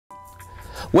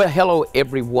Well, hello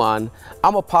everyone.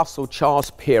 I'm Apostle Charles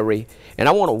Perry, and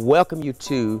I want to welcome you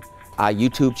to our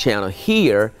YouTube channel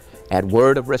here at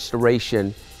Word of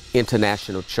Restoration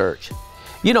International Church.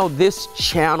 You know, this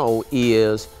channel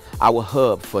is our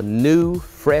hub for new,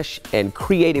 fresh, and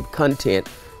creative content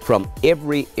from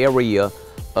every area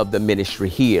of the ministry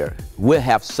here. We'll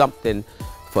have something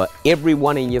for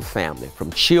everyone in your family,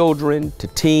 from children to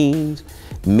teens,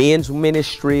 men's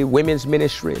ministry, women's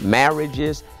ministry,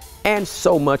 marriages, and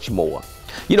so much more.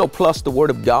 You know, plus the Word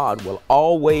of God will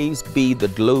always be the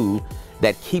glue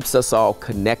that keeps us all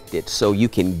connected, so you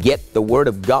can get the Word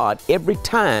of God every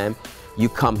time you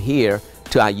come here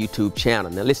to our YouTube channel.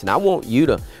 Now listen, I want you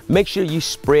to make sure you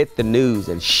spread the news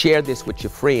and share this with your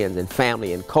friends and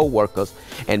family and co-workers,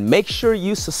 and make sure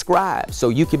you subscribe so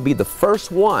you can be the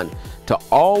first one to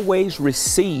always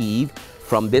receive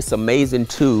from this amazing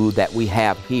tool that we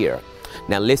have here.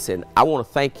 Now listen, I want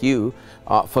to thank you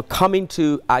for coming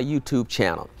to our YouTube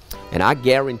channel, and I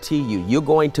guarantee you, you're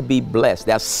going to be blessed.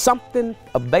 There's something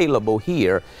available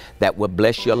here that will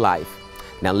bless your life.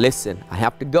 Now listen, I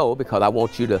have to go because I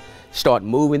want you to start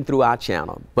moving through our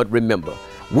channel. But remember,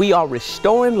 we are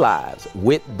restoring lives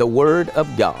with the Word of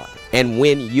God. And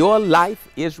when your life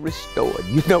is restored,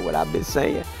 you know what I've been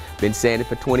saying? Been saying it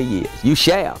for 20 years. You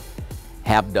shall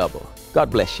have double. God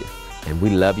bless you. And we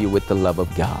love you with the love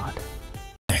of God.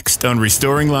 Next on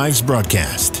Restoring Lives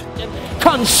broadcast.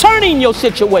 Concerning your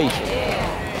situation.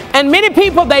 And many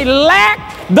people, they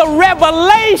lack the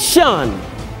revelation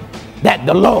that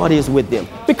the Lord is with them,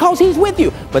 because He's with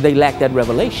you, but they lack that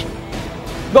revelation.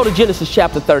 Go to Genesis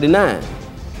chapter 39.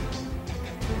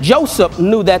 Joseph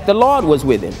knew that the Lord was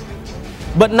with him.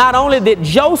 But not only did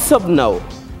Joseph know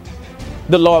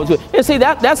the Lord was with him. And see,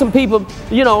 that's some people,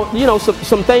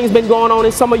 some things been going on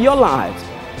in some of your lives,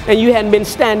 and you hadn't been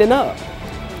standing up.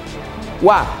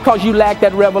 Why? Because you lack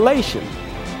that revelation.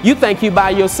 You think you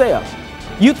by yourself.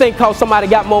 You think because somebody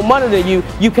got more money than you,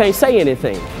 you can't say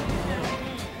anything.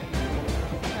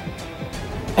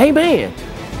 Amen.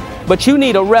 But you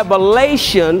need a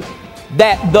revelation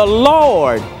that the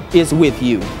Lord is with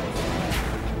you.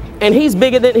 And He's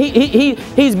bigger than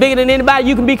He's bigger than anybody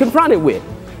you can be confronted with.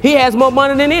 He has more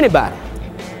money than anybody.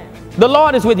 The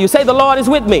Lord is with you. Say, the Lord is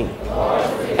with me.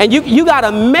 And you got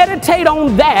to meditate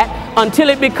on that until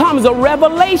it becomes a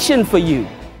revelation for you.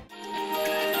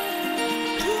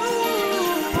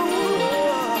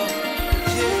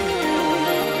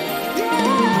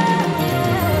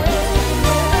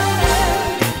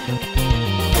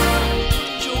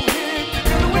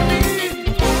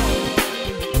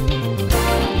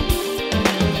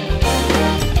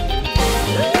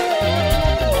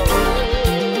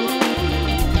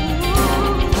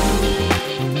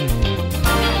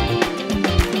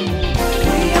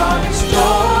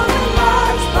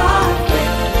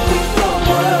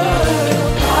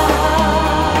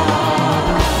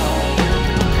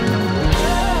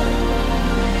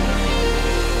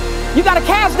 You got to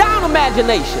cast down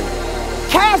imagination.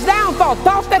 Cast down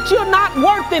thoughts that you're not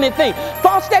worth anything.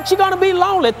 Thoughts that you're going to be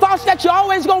lonely. Thoughts that you're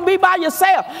always going to be by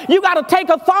yourself. You got to take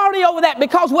authority over that,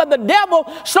 because where the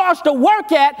devil starts to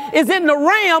work at is in the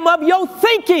realm of your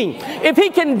thinking. If he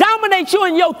can dominate you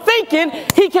in your thinking,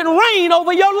 he can reign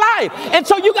over your life. And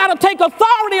so you got to take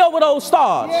authority over those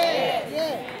thoughts.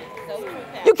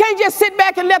 You can't just sit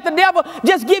back and let the devil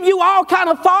just give you all kind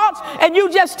of thoughts and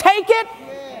you just take it.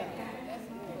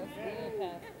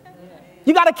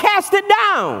 You got to cast it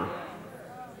down.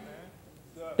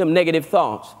 Them negative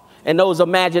thoughts and those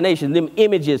imaginations, them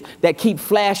images that keep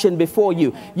flashing before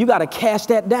you. You got to cast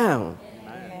that down.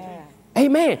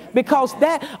 Amen. Because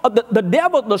that the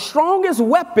devil, the strongest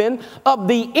weapon of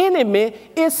the enemy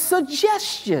is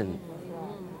suggestion.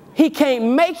 He can't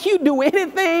make you do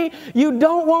anything you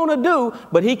don't want to do,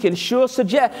 but he can sure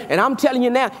suggest. And I'm telling you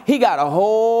now, he got a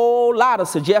whole lot of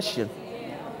suggestion.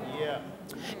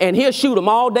 And he'll shoot them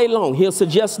all day long. He'll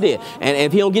suggest this. And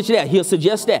if he don't get you that, he'll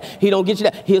suggest that. He don't get you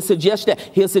that, he'll suggest that.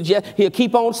 He'll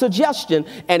keep on suggestion.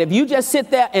 And if you just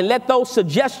sit there and let those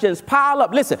suggestions pile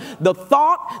up, listen, the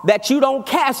thought that you don't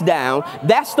cast down,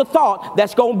 that's the thought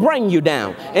that's going to bring you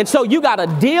down. And so you got to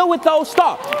deal with those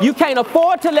thoughts. You can't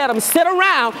afford to let them sit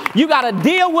around. You got to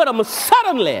deal with them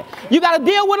suddenly. You got to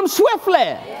deal with them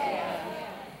swiftly.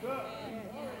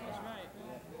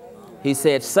 He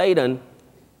said, Satan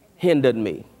hindered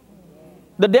me.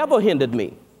 The devil hindered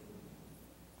me.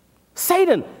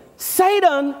 Satan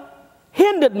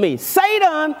hindered me.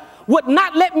 Satan would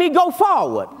not let me go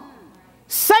forward.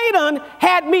 Satan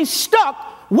had me stuck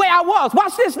where I was.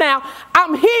 Watch this now.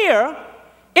 I'm here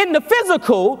in the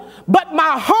physical, but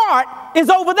my heart is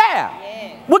over there.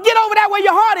 Yeah. Well, get over there where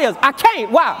your heart is. I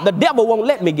can't. Why? The devil won't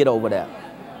let me get over there.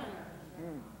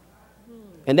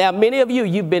 And there are many of you,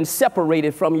 you've been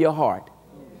separated from your heart.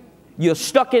 You're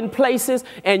stuck in places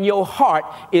and your heart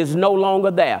is no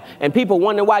longer there. And people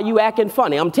wonder why you acting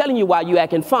funny. I'm telling you why you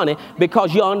acting funny,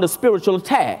 because you're under spiritual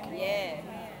attack.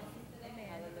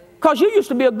 Because you used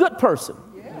to be a good person.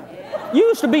 You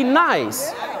used to be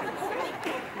nice.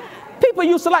 People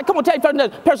used to like, come on, tell your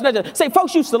person, say,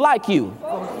 folks used to like you.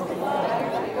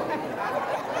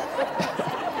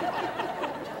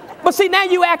 But see, now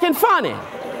you acting funny.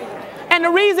 And the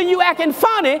reason you acting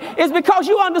funny is because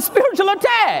you're under spiritual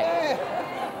attack.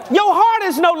 Your heart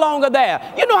is no longer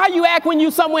there. You know how you act when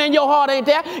you somewhere and your heart ain't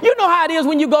there? You know how it is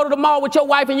when you go to the mall with your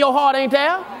wife and your heart ain't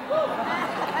there?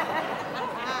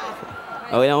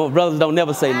 Oh, you know, brothers don't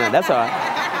never say nothing. That's all right.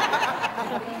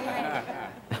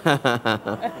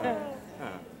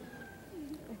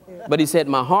 But he said,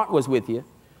 my heart was with you.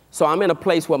 So I'm in a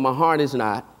place where my heart is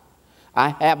not.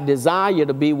 I have desire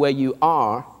to be where you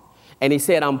are. And he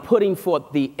said, I'm putting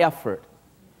forth the effort.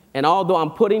 And although I'm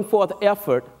putting forth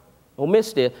effort, don't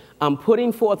miss this, I'm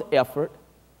putting forth effort.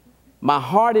 My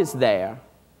heart is there.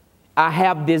 I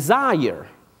have desire.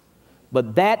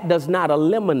 But that does not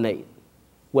eliminate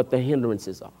what the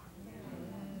hindrances are.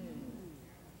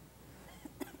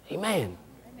 Amen.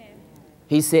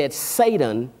 He said,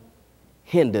 Satan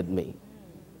hindered me.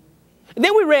 And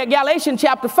then we read Galatians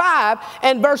chapter 5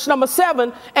 and verse number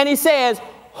 7. And he says,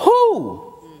 who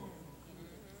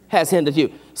has hindered you?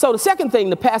 So the second thing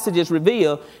the passages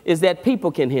reveal is that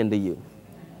people can hinder you.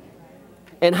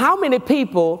 And how many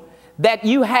people that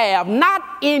you have, not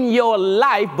in your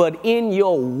life, but in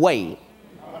your way.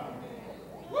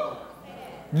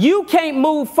 You can't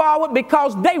move forward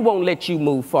because they won't let you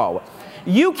move forward.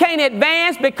 You can't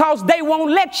advance because they won't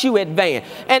let you advance.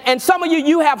 And some of you,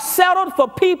 you have settled for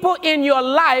people in your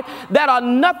life that are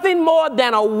nothing more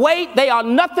than a weight. They are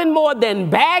nothing more than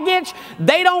baggage.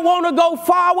 They don't want to go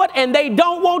forward and they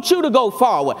don't want you to go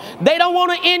forward. They don't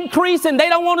want to increase and they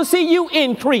don't want to see you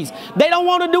increase. They don't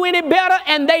want to do any better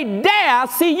and they dare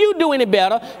see you do any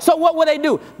better. So what will they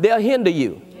do? They'll hinder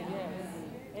you.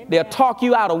 They'll talk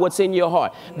you out of what's in your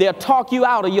heart. They'll talk you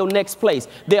out of your next place.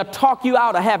 They'll talk you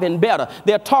out of having better.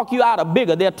 They'll talk you out of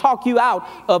bigger. They'll talk you out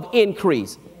of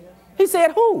increase. He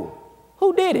said, who?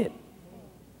 Who did it?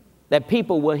 That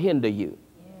people will hinder you.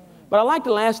 But I like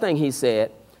the last thing he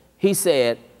said. He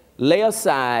said, lay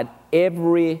aside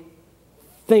everything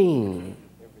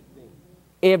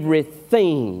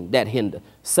that hinders.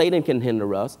 Satan can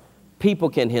hinder us. People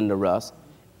can hinder us.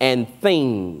 And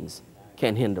things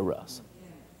can hinder us.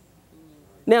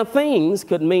 Now, things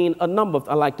could mean a number of,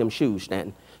 I like them shoes,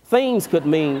 Stanton. Things could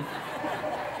mean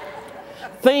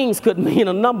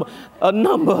a number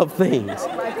of things.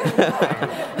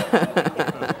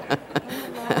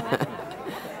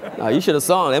 No, you should have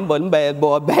saw them, but bad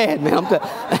boy, bad, man.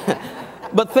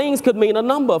 But things could mean a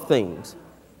number of things.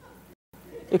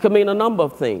 It could mean a number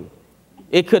of things.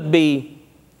 It could be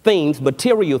things,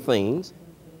 material things.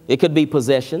 It could be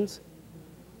possessions.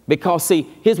 Because, see,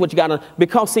 here's what you got to,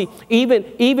 because, see,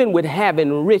 even with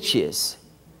having riches,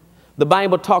 the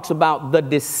Bible talks about the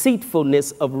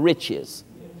deceitfulness of riches.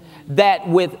 That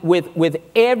with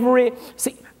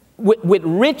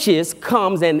riches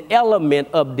comes an element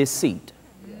of deceit.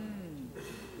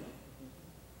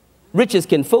 Riches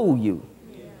can fool you.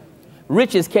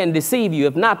 Riches can deceive you.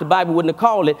 If not, the Bible wouldn't have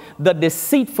called it the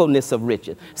deceitfulness of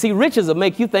riches. See, riches will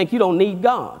make you think you don't need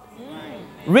God.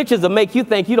 Riches will make you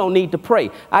think you don't need to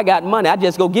pray. I got money. I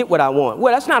just go get what I want.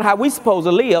 Well, that's not how we're supposed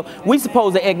to live. We're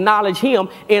supposed to acknowledge him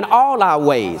in all our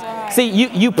ways. See,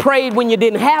 you prayed when you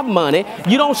didn't have money.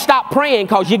 You don't stop praying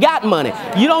because you got money.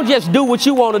 You don't just do what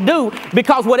you want to do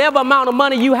because whatever amount of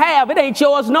money you have, it ain't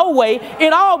yours no way.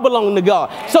 It all belongs to God.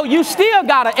 So you still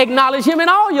got to acknowledge him in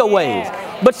all your ways.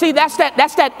 But see, that's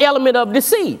that element of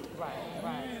deceit.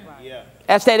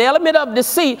 That's that element of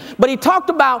deceit. But he talked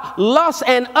about lust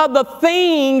and other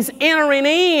things entering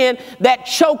in that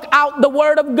choke out the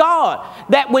word of God.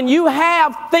 That when you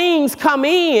have things come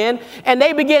in and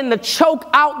they begin to choke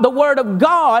out the word of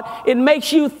God, it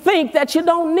makes you think that you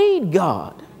don't need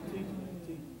God.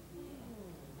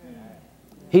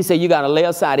 He said you got to lay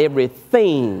aside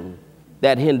everything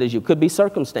that hinders you. Could be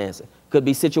circumstances. Could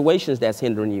be situations that's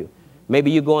hindering you.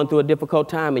 Maybe you're going through a difficult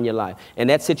time in your life, and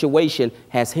that situation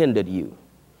has hindered you.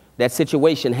 That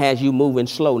situation has you moving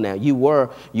slow now. You were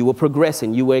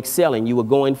progressing, you were excelling, you were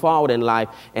going forward in life,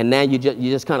 and now you're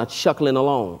just kind of chuckling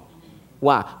along.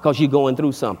 Why? Because you're going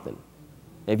through something.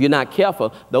 If you're not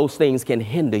careful, those things can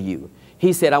hinder you.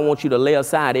 He said, I want you to lay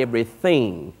aside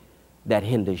everything that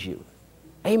hinders you.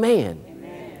 Amen.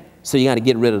 Amen. So you got to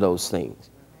get rid of those things.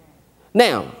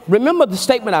 Now, remember the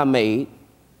statement I made.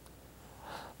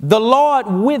 The Lord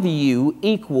with you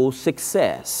equals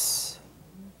success.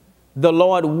 The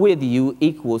Lord with you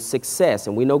equals success.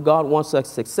 And we know God wants us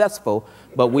successful,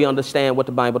 but we understand what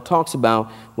the Bible talks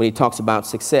about when he talks about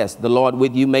success. The Lord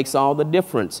with you makes all the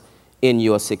difference in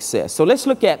your success. So let's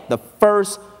look at the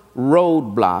first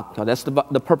roadblock. Now, that's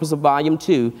the purpose of volume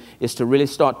 2, is to really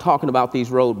start talking about these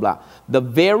roadblocks. The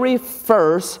very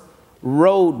first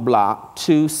roadblock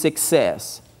to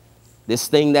success, this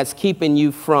thing that's keeping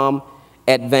you from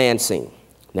advancing.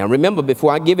 Now remember,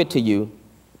 before I give it to you,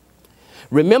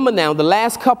 remember now, the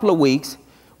last couple of weeks,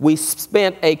 we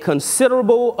spent a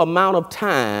considerable amount of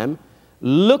time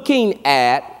looking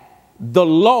at the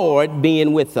Lord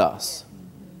being with us.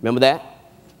 Remember that?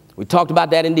 We talked about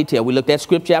that in detail. We looked at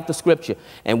scripture after scripture,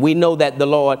 and we know that the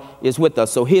Lord is with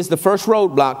us. So here's the first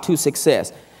roadblock to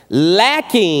success.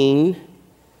 Lacking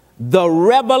the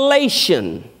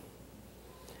revelation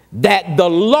that the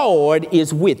Lord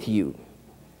is with you.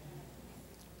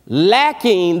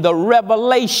 Lacking the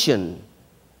revelation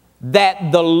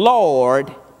that the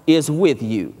Lord is with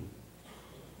you.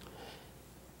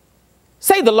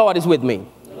 Say, the Lord is with me.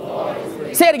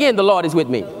 Say it again, the Lord is with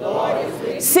me.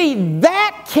 See,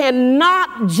 that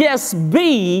cannot just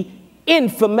be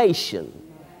information.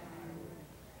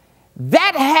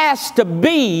 That has to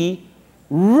be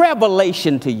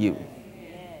revelation to you.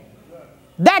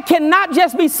 That cannot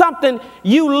just be something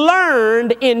you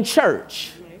learned in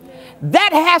church.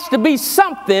 That has to be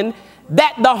something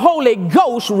that the Holy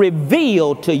Ghost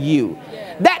revealed to you.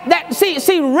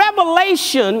 See,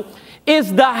 revelation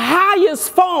is the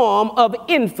highest form of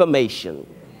information.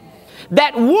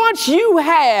 That once you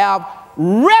have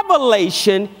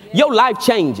revelation, your life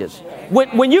changes.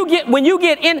 When you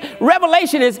get in,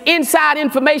 revelation is inside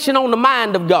information on the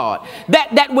mind of God.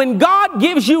 That when God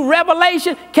gives you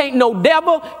revelation, can't no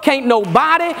devil, can't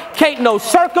nobody, can't no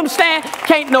circumstance,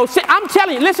 can't no sin. I'm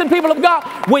telling you, listen, people of God,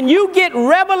 when you get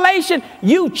revelation,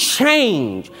 you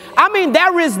change. I mean,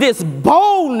 there is this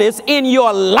boldness in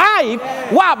your life.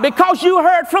 Why? Because you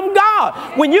heard from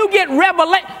God. When you get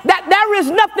revelation, that there is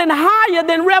nothing higher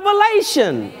than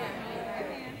revelation.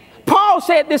 Paul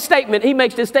said this statement. He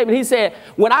makes this statement. He said,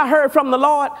 when I heard from the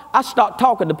Lord, I start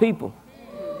talking to people.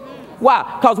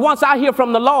 Why? Because once I hear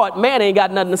from the Lord, man ain't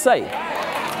got nothing to say.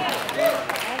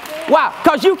 Why?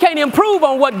 Because you can't improve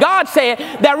on what God said.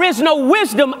 There is no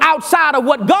wisdom outside of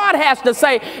what God has to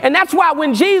say. And that's why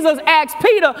when Jesus asked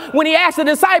Peter, when he asked the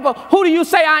disciple, who do you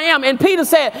say I am? And Peter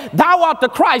said, thou art the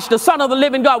Christ, the Son of the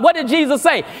living God. What did Jesus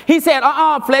say? He said,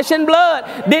 flesh and blood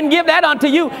didn't give that unto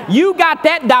you. You got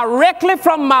that directly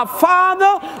from my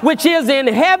Father, which is in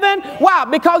heaven. Why?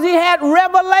 Because he had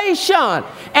revelation.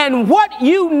 And what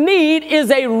you need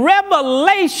is a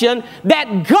revelation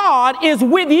that God is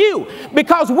with you.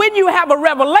 Because when you have a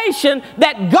revelation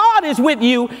that God is with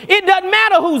you, it doesn't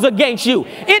matter who's against you.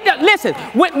 Listen,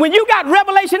 when you got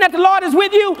revelation that the Lord is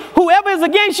with you, whoever is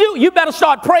against you, you better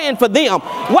start praying for them.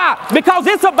 Why? Because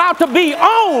it's about to be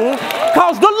on,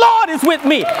 because the Lord is with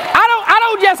me. I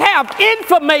don't just have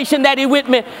information that he's with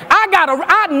me.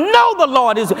 I know the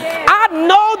Lord is. I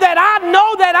know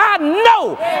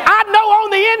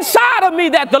on the inside of me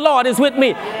that the Lord is with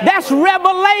me. That's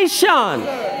revelation.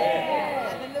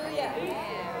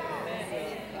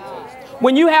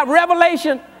 When you have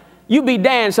revelation, you be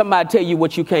damned somebody tell you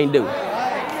what you can't do,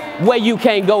 where you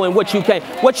can't go and what you can't.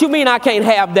 What you mean I can't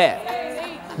have that?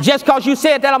 Just because you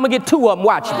said that, I'm going to get 2 of them.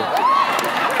 Watch me.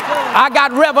 I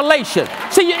got revelation.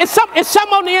 See, it's something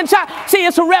on the inside. See,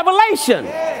 it's a revelation.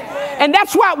 And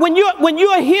that's why when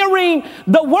you're hearing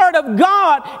the word of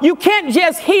God, you can't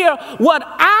just hear what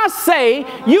I say.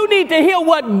 You need to hear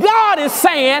what God is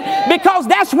saying, because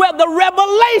that's where the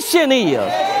revelation is.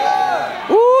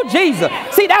 Ooh, Jesus.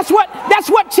 See, that's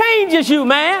what changes you,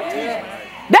 man.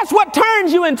 That's what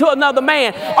turns you into another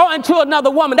man or into another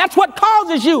woman. That's what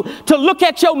causes you to look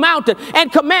at your mountain and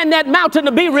command that mountain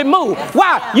to be removed.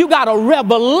 Why? You got a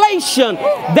revelation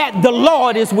that the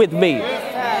Lord is with me.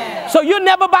 So you're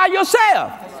never by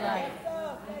yourself.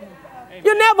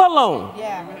 You're never alone.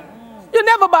 You're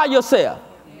never by yourself,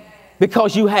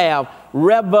 because you have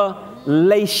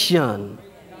revelation.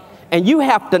 And you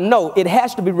have to know, it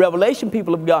has to be revelation,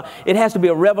 people of God. It has to be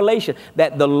a revelation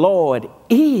that the Lord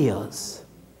is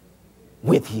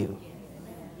with you.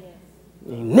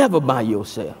 You're never by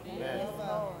yourself.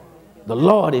 The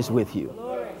Lord is with you.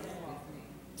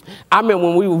 I remember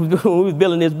when we was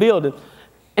building this building,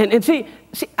 and see,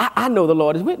 I know the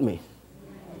Lord is with me.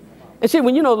 And see,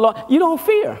 when you know the Lord, you don't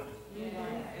fear.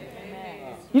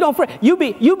 You don't fear.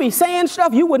 You be saying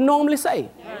stuff you wouldn't normally say.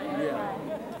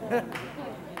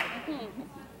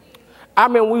 I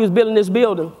remember we was building this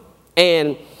building,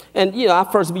 and And, you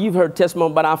know, you've heard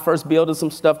testimony about our first building,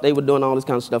 some stuff. They were doing all this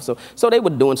kind of stuff. So they were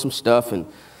doing some stuff, and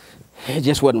it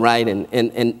just wasn't right.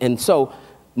 And so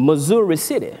Missouri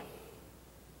City,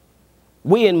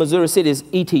 we in Missouri City is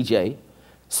ETJ.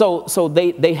 So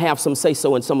they have some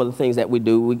say-so in some of the things that we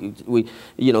do. We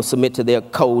you know, submit to their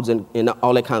codes and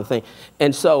all that kind of thing.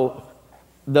 And so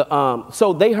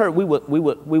so they heard we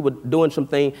were doing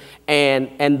something,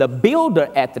 and the builder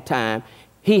at the time,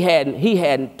 he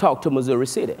hadn't talked to Missouri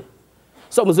City.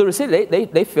 So Missouri City,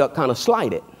 they felt kind of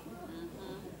slighted,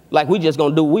 like we just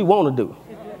gonna do what we want to do.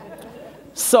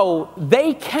 So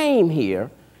they came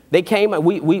here.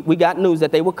 We got news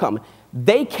that they were coming.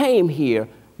 They came here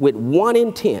with one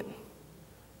intent: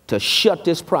 to shut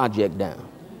this project down.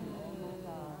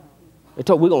 They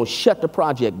told, we're going to shut the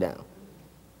project down.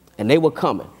 And they were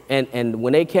coming. And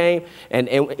when they came,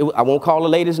 I won't call the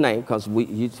lady's name,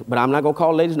 but I'm not going to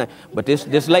call the lady's name. But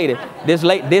this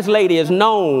lady is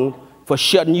known for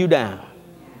shutting you down.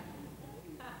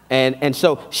 And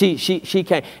so she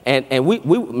came, and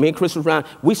me and Chris was around.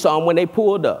 We saw them when they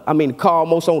pulled up. I mean, the car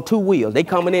almost on 2 wheels. They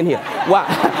coming in here.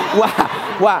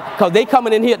 Why? Because they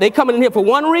coming in here for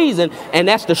one reason, and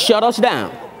that's to shut us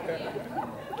down.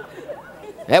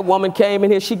 That woman came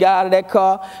in here. She got out of that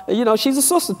car. You know, she's a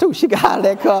sister too. She got out of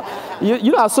that car.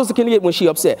 You know how a sister can get when she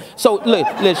upset. So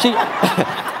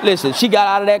listen, she got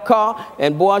out of that car,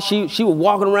 and boy, she was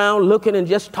walking around looking and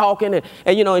just talking,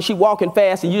 and you know, and she walking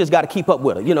fast, and you just got to keep up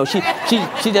with her. You know, she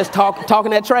just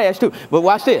talking that trash too. But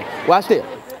watch this.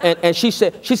 And she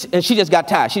said, and she just got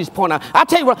tired. She just pointed out, I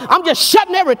tell you what, I'm just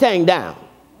shutting everything down.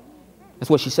 That's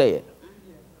what she said.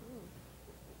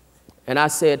 And I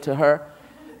said to her,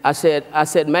 I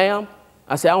said, ma'am,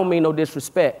 I don't mean no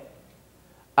disrespect.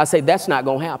 I said, that's not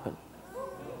going to happen.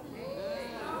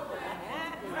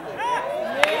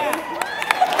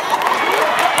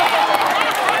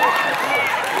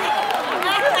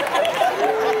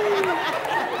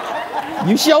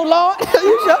 You sure, Lord?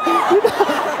 You sure?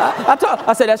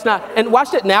 I said, that's not. And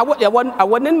watch it. Now, I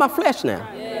wasn't in my flesh now.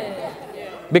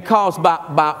 Because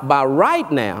by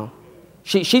right now,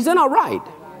 she's in her right.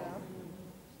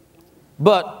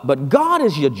 But God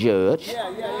is your judge.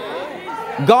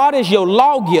 God is your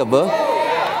lawgiver.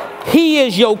 He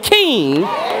is your king.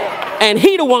 And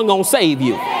he the one gonna save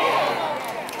you.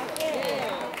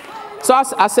 So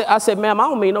I said, ma'am, I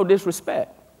don't mean no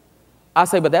disrespect. I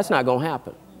said, but that's not gonna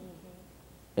happen.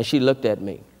 And she looked at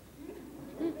me.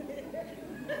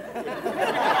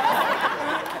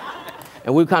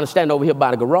 And we were kind of standing over here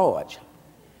by the garage.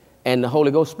 And the Holy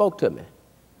Ghost spoke to me.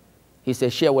 He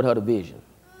said, share with her the vision.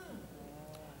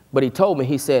 But he told me,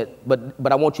 he said,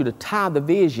 but I want you to tie the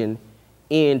vision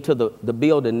into the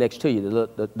building next to you,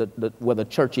 where the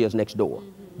church is next door,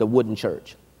 the wooden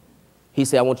church. He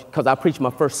said, I want you, because I preached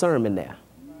my first sermon there.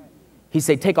 He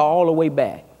said, take her all the way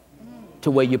back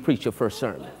to where you preached your first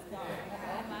sermon.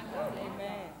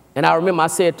 And I remember I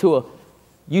said to her,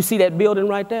 you see that building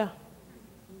right there?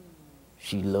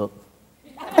 She looked.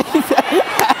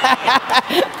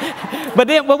 But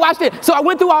watch this. So I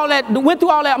went through all that.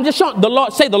 I'm just showing the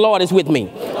Lord. Say the Lord is with me.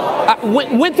 I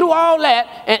went through all that,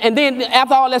 and then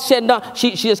after all that's said and done,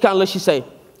 she just kind of looked. She say,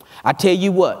 I tell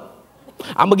you what,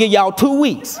 I'm gonna give y'all 2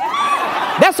 weeks.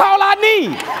 That's all I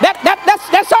need.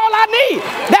 That's all I need.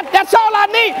 That's all I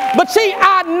need. But see,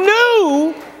 I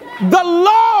knew the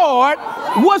Lord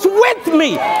was with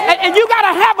me, and you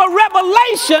got to have a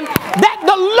revelation that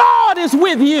the Lord is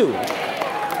with you.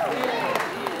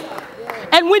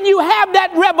 And when you have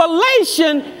that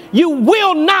revelation, you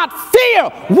will not fear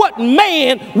what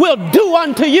man will do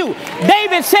unto you.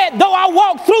 David said, though I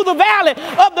walk through the valley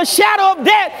of the shadow of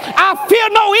death, I fear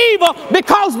no evil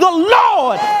because the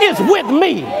Lord is with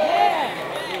me.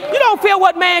 You don't fear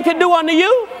what man can do unto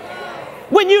you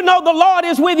when you know the Lord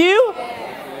is with you.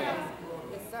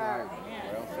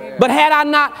 But had I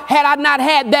not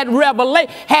had that revelation,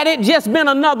 had it just been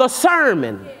another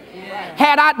sermon,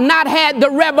 had I not had the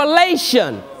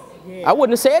revelation, I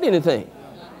wouldn't have said anything.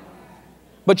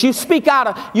 But you speak out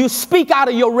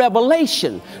of your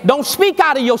revelation. Don't speak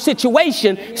out of your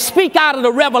situation. Speak out of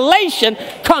the revelation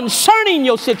concerning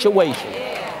your situation.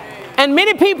 And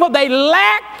many people, they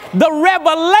lack the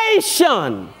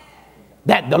revelation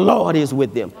that the Lord is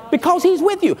with them because he's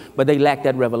with you, but they lack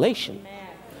that revelation.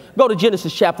 Go to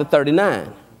Genesis chapter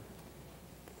 39.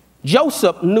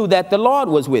 Joseph knew that the Lord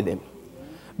was with him.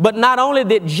 But not only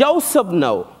did Joseph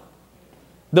know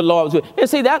the Lord was with him. And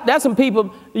see, that's some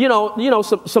people,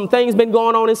 some things been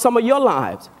going on in some of your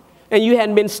lives. And you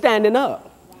hadn't been standing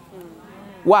up.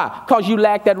 Why? Because you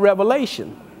lack that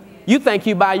revelation. You think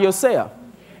you by yourself.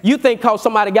 You think because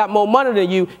somebody got more money than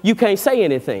you, you can't say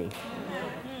anything.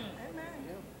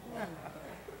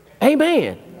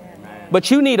 Amen. But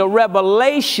you need a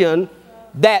revelation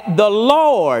that the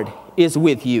Lord is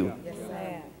with you.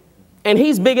 And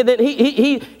he's bigger than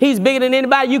he's bigger than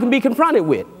anybody you can be confronted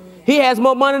with. He has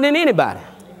more money than anybody.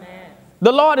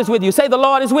 The Lord is with you. Say, the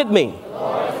Lord is with me.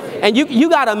 And you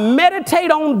got to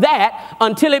meditate on that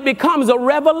until it becomes a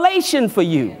revelation for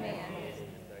you.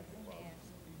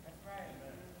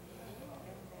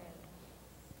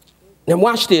 Now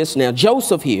watch this. Now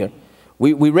Joseph here,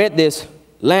 we read this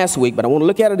last week, but I want to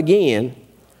look at it again.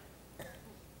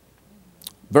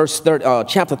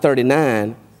 Chapter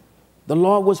 39, the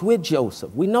Lord was with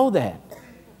Joseph. We know that.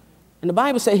 And the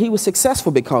Bible said he was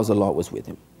successful because the Lord was with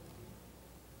him.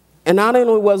 And not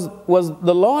only was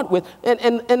the Lord with,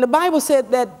 and the Bible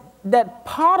said that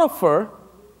Potiphar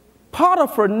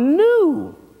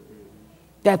knew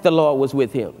that the Lord was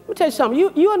with him. Let me tell you something.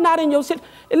 You are not in your situation.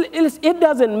 It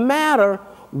doesn't matter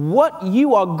what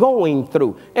you are going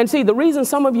through. And see, the reason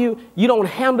some of you don't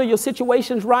handle your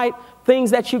situations right,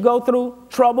 things that you go through,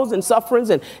 troubles and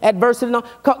sufferings and adversity,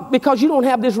 because you don't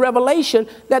have this revelation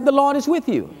that the Lord is with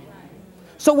you.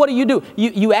 So what do?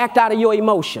 You act out of your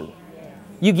emotion.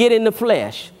 You get in the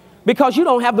flesh because you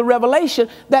don't have the revelation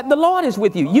that the Lord is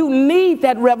with you. You need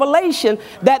that revelation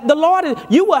that the Lord is.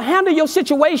 You will handle your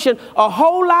situation a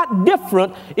whole lot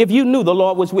different if you knew the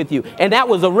Lord was with you. And that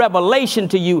was a revelation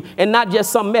to you and not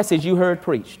just some message you heard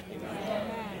preached.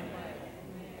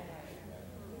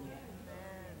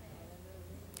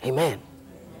 Amen.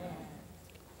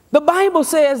 The Bible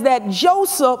says that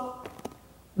Joseph,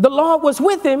 the Lord was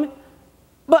with him,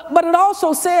 but it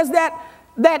also says that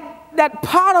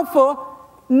Potiphar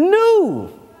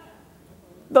knew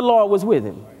the Lord was with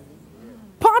him.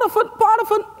 Potiphar,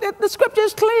 the scripture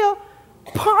is clear.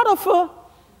 Potiphar,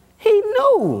 he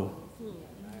knew.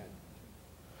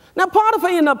 Now,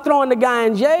 Potiphar ended up throwing the guy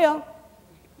in jail.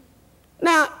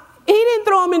 Now, he didn't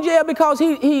throw him in jail because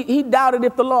he doubted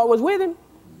if the Lord was with him.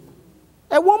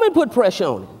 That woman put pressure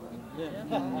on him.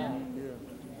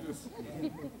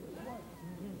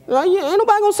 Ain't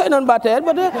nobody gonna say nothing about that,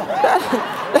 but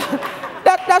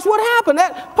that's what happened.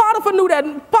 Potiphar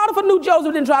knew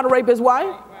Joseph didn't try to rape his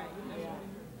wife.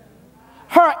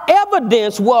 Her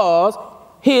evidence was,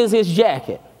 here's his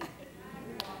jacket.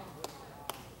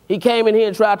 He came in here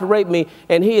and tried to rape me,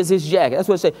 and here's his jacket. That's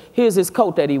what it said. Here's his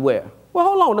coat that he wear. Well,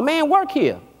 hold on, the man work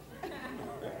here.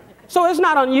 So it's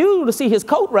not unusual to see his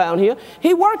coat around here.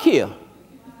 He work here.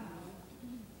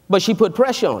 But she put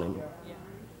pressure on him.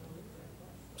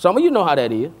 Some of you know how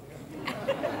that is.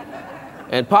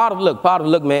 And Potiphar,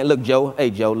 look, man, look, Joe.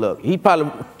 Hey, Joe, look. He probably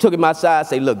took him outside and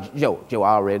say, look, Joe,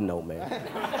 I already know, man.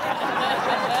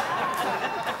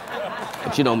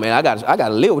 But you know, man, I got to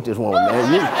live with this woman,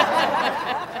 man.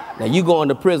 Now you going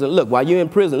to prison. Look, while you're in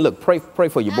prison, look, pray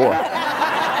for your boy.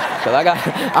 Because I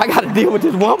got to deal with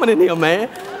this woman in here, man.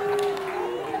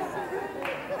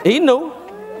 He knew.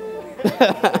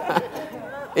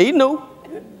 He knew.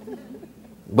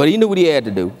 But he knew what he had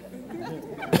to do.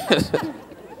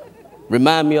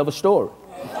 Remind me of a story.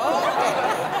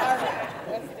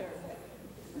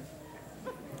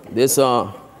 This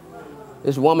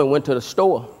woman went to the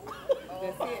store.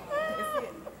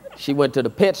 She went to the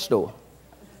pet store.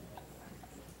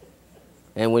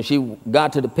 And when she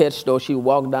got to the pet store, she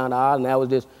walked down the aisle, and there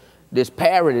was this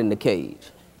parrot in the cage.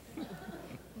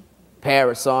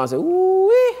 Parrot saw her and said,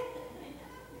 "Ooh,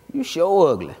 you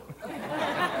sure ugly.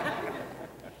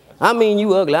 I mean,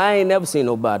 you ugly. I ain't never seen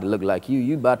nobody look like you.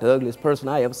 You about the ugliest person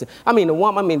I ever seen." I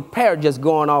mean, parrot just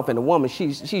going off, and the woman,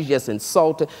 she's just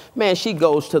insulted. Man, she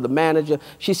goes to the manager.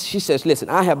 She says, "Listen,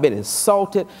 I have been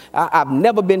insulted. I've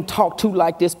never been talked to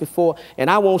like this before, and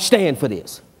I won't stand for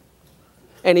this."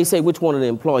 And he said, "Which one of the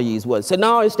employees was it?" Said,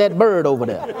 "No, it's that bird over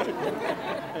there."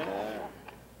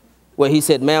 Well, he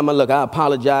said, "Ma'am, look, I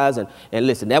apologize, and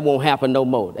listen, that won't happen no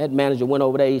more." That manager went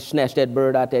over there, he snatched that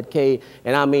bird out that cage,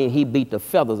 and I mean, he beat the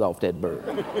feathers off that bird.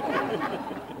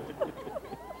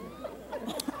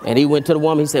 And he went to the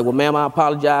woman, he said, "Well, ma'am, I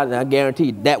apologize, and I guarantee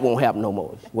you that won't happen no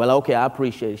more." Well, okay, I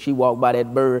appreciate it. She walked by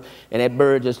that bird, and that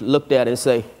bird just looked at it and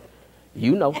said,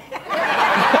 "You know."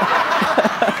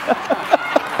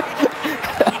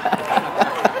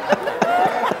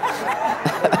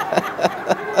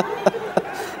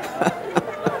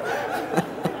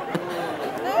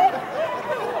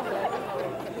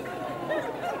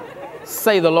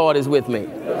 Say, the Lord is with me.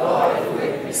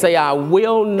 Say, I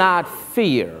will not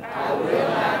fear,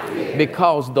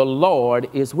 because the Lord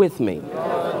is with me.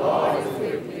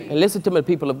 And listen to me,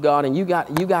 people of God, and you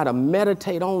got to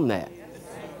meditate on that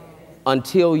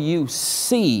until you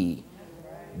see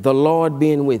the Lord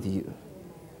being with you,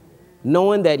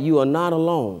 knowing that you are not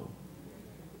alone,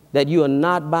 that you are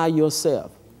not by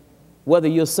yourself, Whether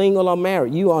you're single or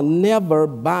married, you are never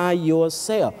by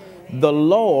yourself. The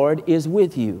Lord is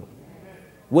with you.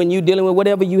 When you're dealing with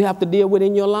whatever you have to deal with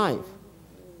in your life,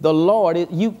 the Lord,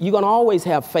 you're going to always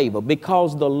have favor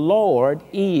because the Lord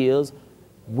is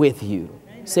with you.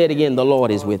 Say it again, the Lord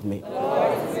is with me.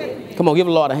 Come on, give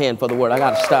the Lord a hand for the word. I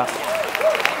got to stop.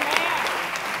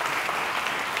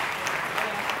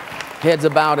 Heads are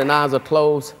bowed and eyes are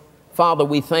closed. Father,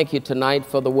 we thank you tonight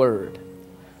for the word.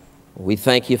 We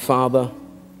thank you, Father,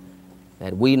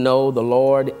 that we know the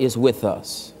Lord is with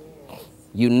us.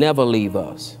 You never leave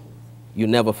us. You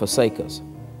never forsake us.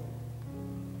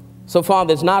 So,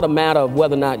 Father, it's not a matter of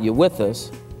whether or not you're with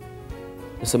us.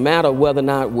 It's a matter of whether or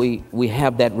not we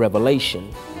have that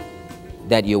revelation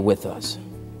that you're with us.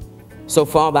 So,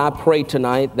 Father, I pray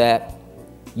tonight that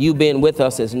you being with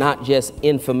us is not just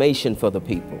information for the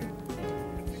people,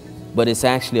 but it's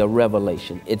actually a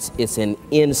revelation. It's an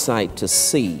insight to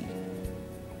see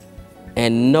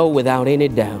and know without any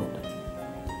doubt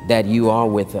that you are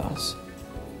with us.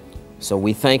 So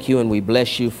we thank you and we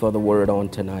bless you for the word on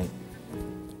tonight.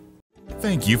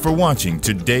 Thank you for watching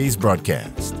today's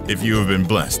broadcast. If you have been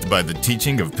blessed by the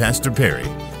teaching of Pastor Perry,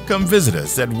 come visit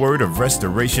us at Word of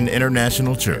Restoration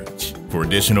International Church. For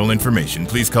additional information,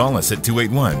 please call us at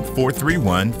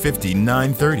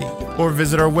 281-431-5930 or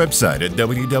visit our website at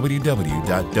www.woric.org.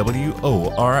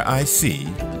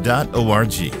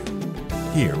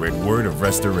 Here at Word of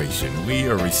Restoration, we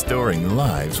are restoring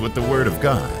lives with the Word of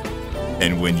God.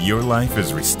 And when your life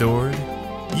is restored,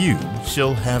 you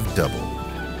shall have double.